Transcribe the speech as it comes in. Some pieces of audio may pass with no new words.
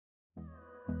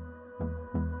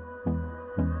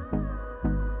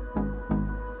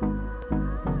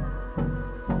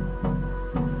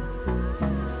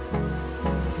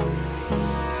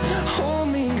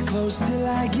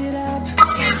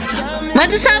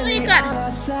Manda um salve aí, cara.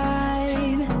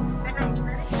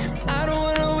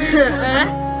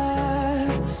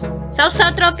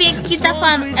 Salve, tropinha que tá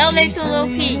falando. É o Leilton Loko.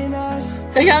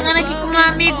 Tô jogando aqui com meu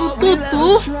amigo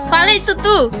Tutu. Fala aí,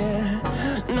 Tutu.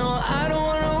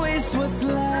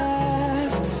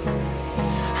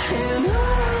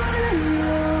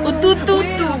 O Tutu.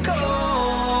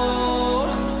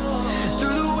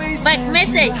 Vai,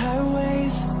 comecei.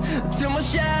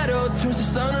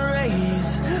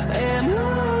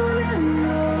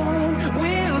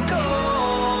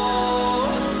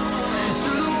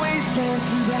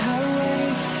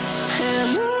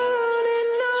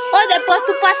 Ô, depois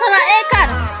tu passa lá. Ei,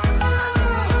 cara.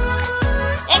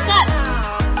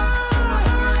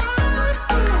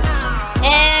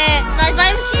 Nós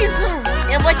vai no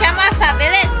X1. Eu vou te amassar,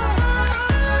 beleza?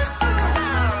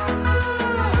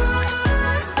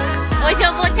 Hoje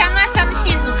eu vou te amassar no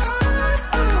X1.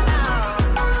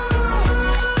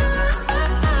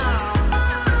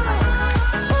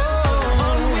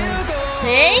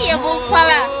 Sei, eu vou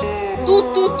falar.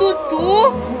 Tutu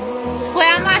foi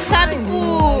amassado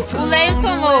por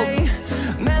Leilton Loko.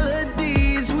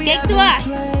 O que tu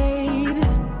acha?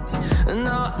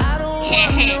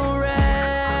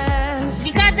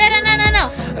 Brincadeira, não.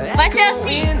 Vai ser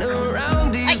assim.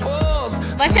 Ai,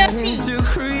 vai ser assim.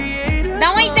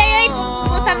 Dá uma ideia aí pra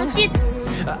botar no título.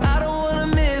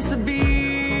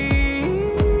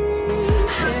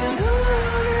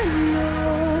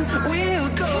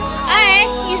 Ah, é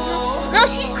X1. Não,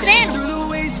 X-treino.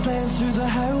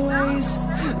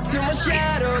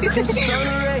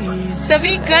 Tô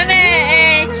brincando,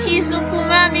 é X1 com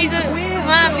meu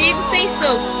amigo sem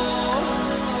soco.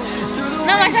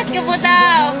 Não, mas acho que eu vou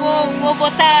dar. Vou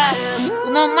botar o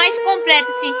nome mais completo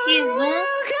assim, X1.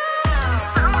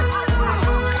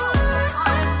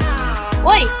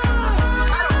 Oi!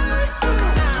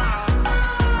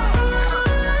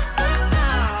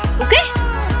 O quê?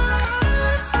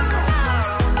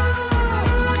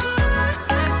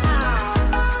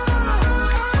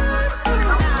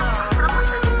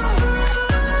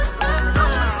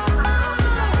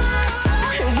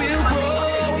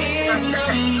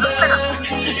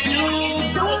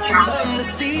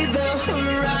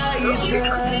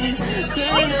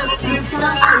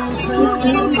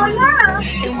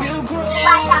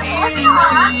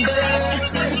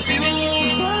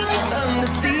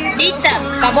 Eita,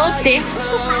 acabou o texto.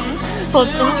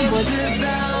 Faltou um botão.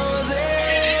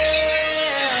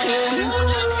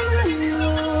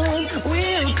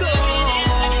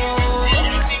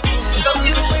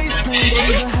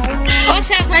 Ô,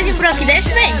 será que vai vir broque desse,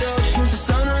 velho?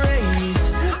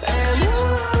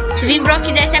 Se vir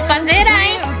broque desse é pra zerar,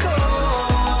 hein?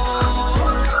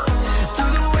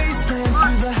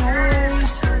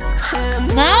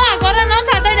 Não, agora não,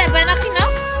 tá doido, é bem na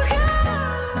final.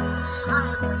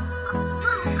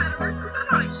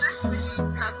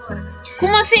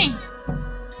 Como assim?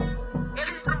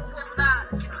 Eles estão tá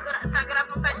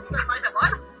gravando festa pra nós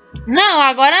agora? Não,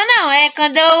 agora não, é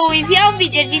quando eu enviar o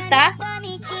vídeo editar.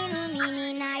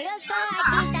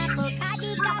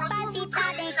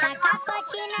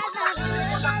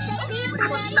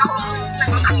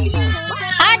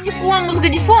 Ah, tipo uma música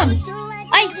de fundo?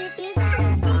 Ai!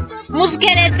 Música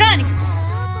eletrônica?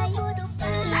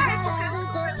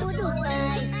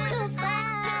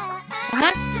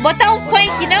 Botar um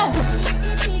funk, não?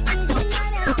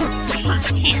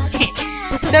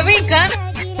 Tô brincando.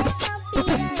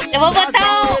 Eu vou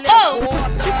botar um... Oh,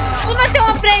 tu não tem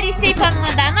uma playlist aí pra me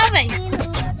mandar, não, velho?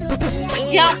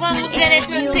 De alguma música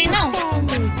eletrônica aí, não?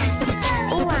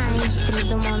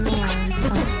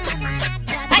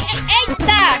 Ai,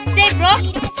 eita! Te dei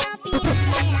bloco?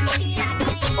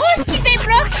 Te dei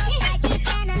bloco?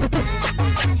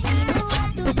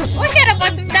 Oxe, era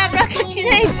pra tu me dar bloco, eu te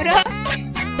dei bloco.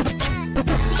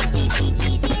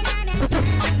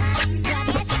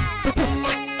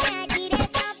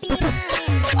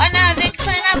 Olha, vem que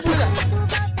foi na bula.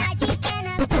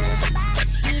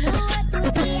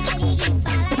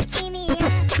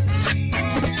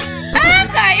 Ah,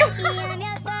 caiu.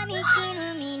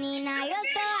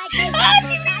 Ah,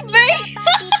 que bem.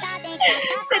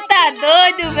 Você tá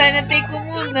doido, velho? Não tem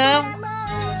como não.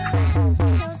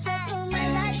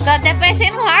 Tá até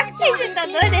parecendo um hack, você tá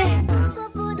doido, é?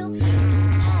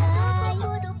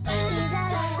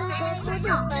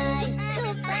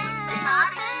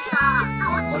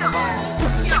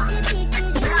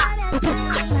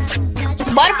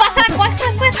 Bora passar, corre.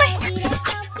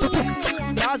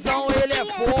 Razão, ele é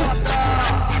foda.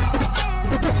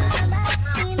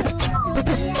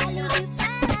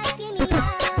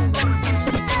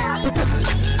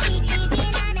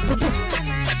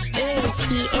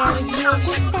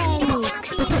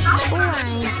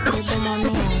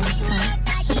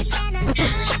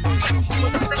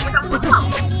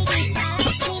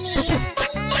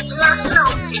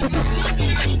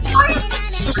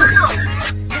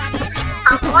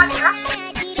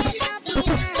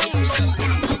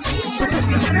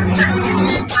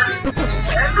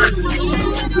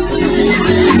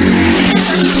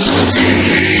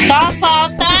 Só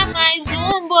falta mais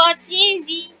um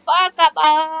botezinho pra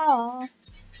acabar.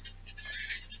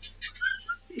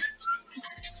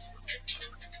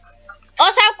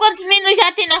 Ou sabe quantos minutos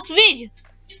já tem nosso vídeo?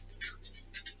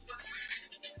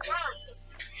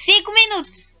 5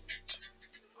 minutos.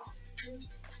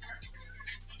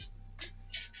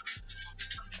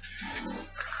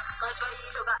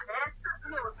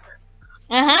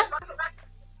 Aham.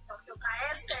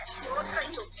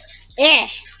 É.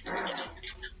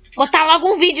 Botar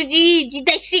logo um vídeo de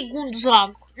 10 segundos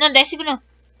logo. Não, 10 segundos não.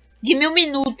 De 1000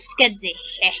 minutos, quer dizer.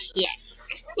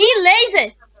 Ih,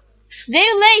 laser.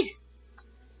 Veio laser.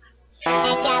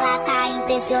 É que ela tá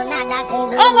impressionada com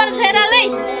você. Ó, bora zerar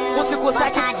laser. Você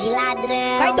consegue. Tá de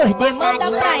ladrão. Vai 2D,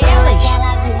 manda pra Que elas.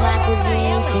 ela viu uma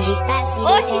cozinha, se agita,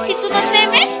 Oxe, se tu não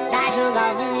tremer. pra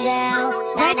jogar o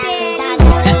bundão. Vai dar Tá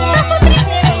sentadinha. só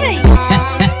tremendo, velho.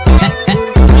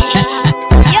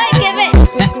 E aí, quer ver?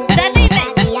 Dá daí,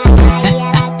 velho.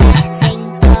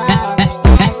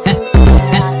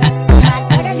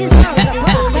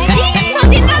 Ih, só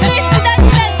tem mais dois. Cuidado, cuidado.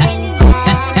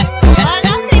 Ó,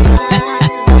 não tem.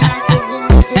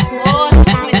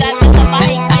 Oxe, cuidado com essa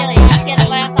barriguinha aí, que ela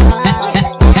vai acabar.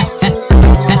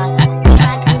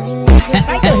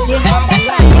 Vai 2D, manda pra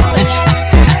elas.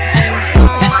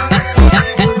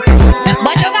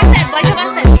 Pode jogar sério, pode jogar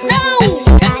sério. Não!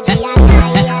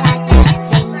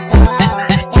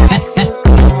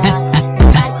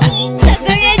 Eu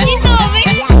ganhei de novo,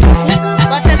 hein?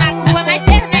 Bota na culpa na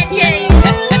internet aí.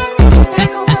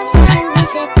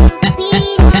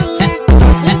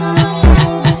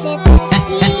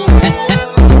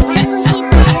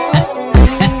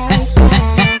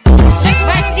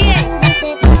 Vai, seguir.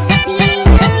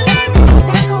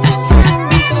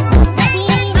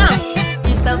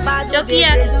 Não, Estampado eu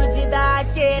queria. desejo de dar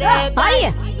xereca.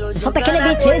 Olha, só tá aquele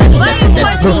beat. Mano, o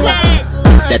código é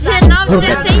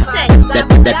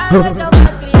 19167.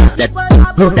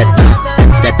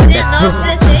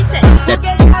 19167.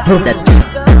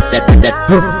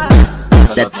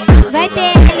 Vai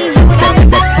ter eles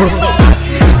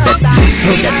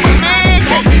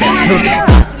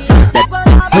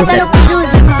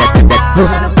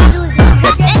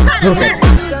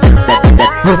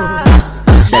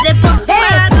Depois que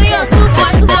parar no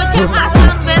YouTube, eu vou te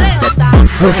amassando, beleza?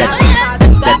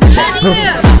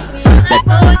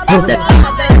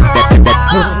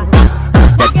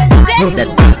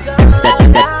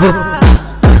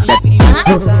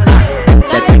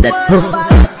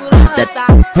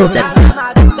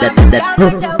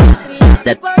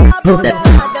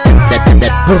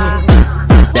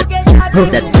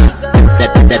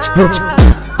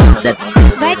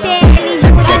 vai ter eles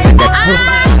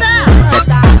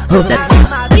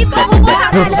Tipo, eu vou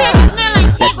botar você lá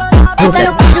em cima.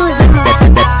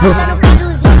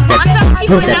 Mas só que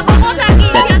tipo, eu já vou botar aqui,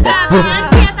 já tá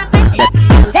ganhando, já tá perdendo.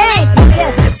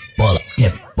 Bola,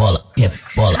 bola,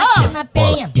 bola, Oh, na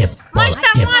penha. Mas tá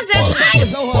 1 a 0 aí.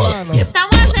 Tá 1 a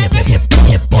 0, né?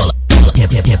 bola, bola,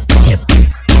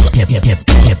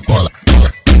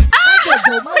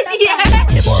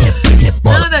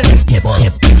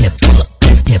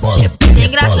 É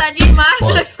engraçado demais,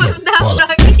 nós vamos dar pra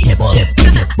aqui.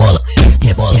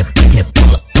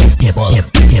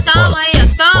 Toma aí, ó,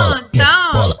 toma,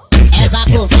 toma.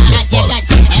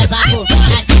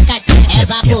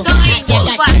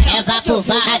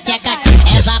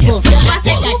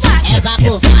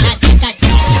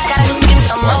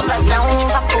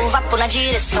 Na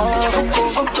direção,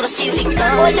 vou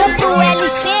civicão. Olhou pro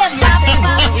LC,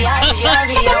 vapo, viagem de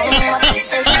avião, uma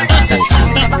princesa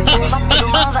vapo do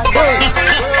malvadão.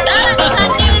 Cara, tu tá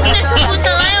nessa puta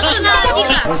lá, eu tô na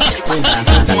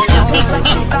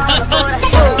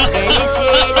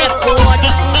Ele é foda,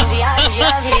 viagem de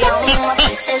avião, uma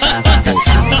princesa vapo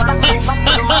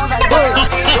do malvadão.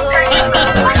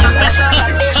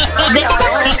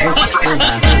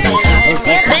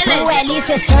 Beleza. O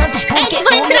LC Santos, É que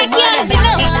vai entrar aqui, ó, de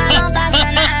novo. não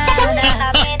passa nada.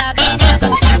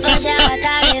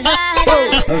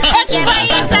 É que vai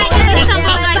entrar aqui nessa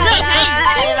bagagem hoje aí.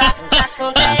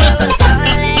 Ô, cara.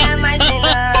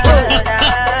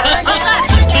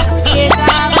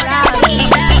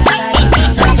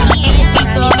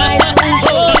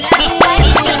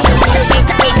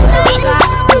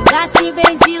 Já se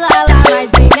vende lá, mas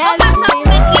bem Ô, cara, sabe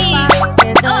como é que...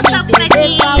 Ô, sabe como é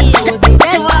que...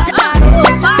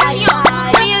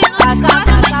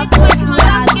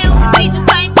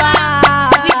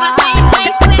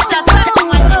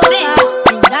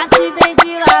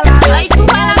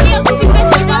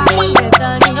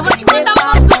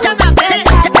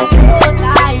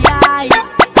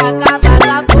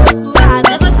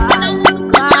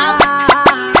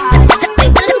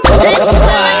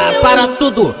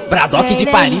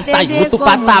 mais outro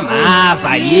patamar,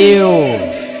 valeu!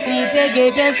 Me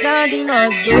peguei pensando em nós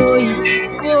dois,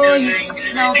 pois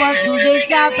não posso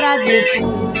deixar pra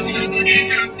depois.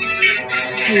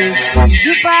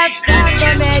 De pra ficar,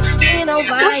 promete que não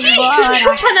vai embora.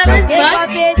 Não tem pra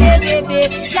perder, bebê,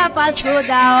 já passou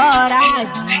da hora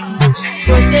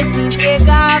de você se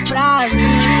entregar pra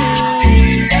mim.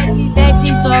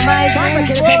 Desce só mais um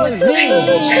pouquinho.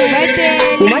 Vai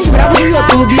ter O mais brabo do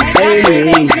YouTube é ele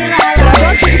mesmo.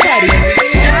 Trador de putaria.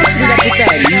 Filho da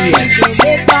putaria.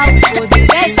 entender qual o poder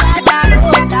dessa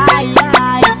garota. Ai,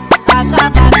 ai, acaba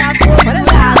com a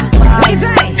força. Vai,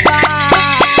 vai.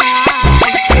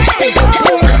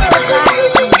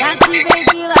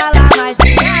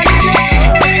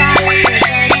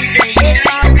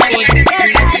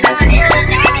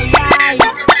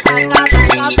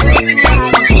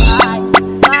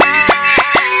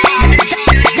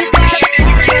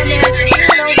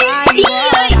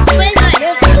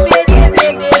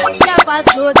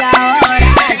 Passou da hora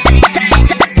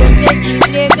de você se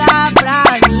entregar pra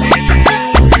mim.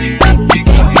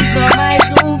 Desce só mais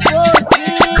um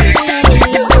pouquinho.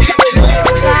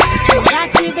 Já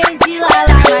se ventilar,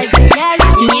 mas vem ali.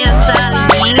 Minha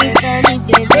salinha. Tentando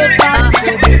entender qual o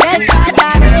poder dessa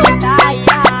garota. Ai,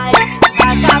 ai,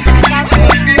 acaba com a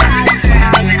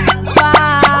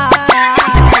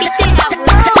E tem rabo.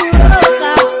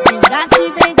 já se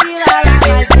ventilar,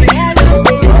 mas vem ali.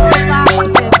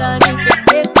 Tentando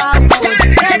entender qual o poder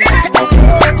dessa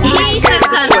garota. Eita,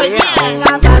 cara, foi dinheiro.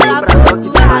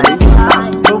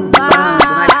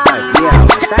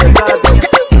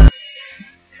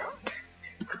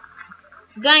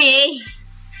 Ganhei.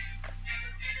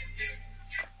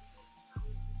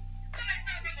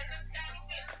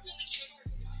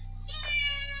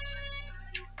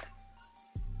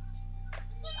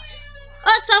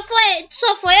 Oh,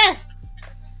 só foi essa?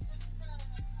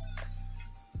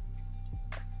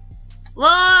 Vou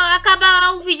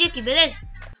acabar o vídeo aqui, beleza?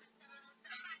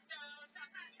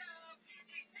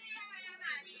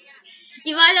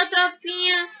 E valeu,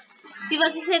 tropinha. Se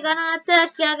vocês chegaram até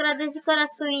aqui, agradeço de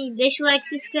coração e deixa o like,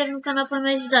 se inscreve no canal pra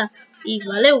me ajudar. E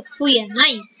valeu, fui, é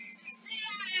nóis!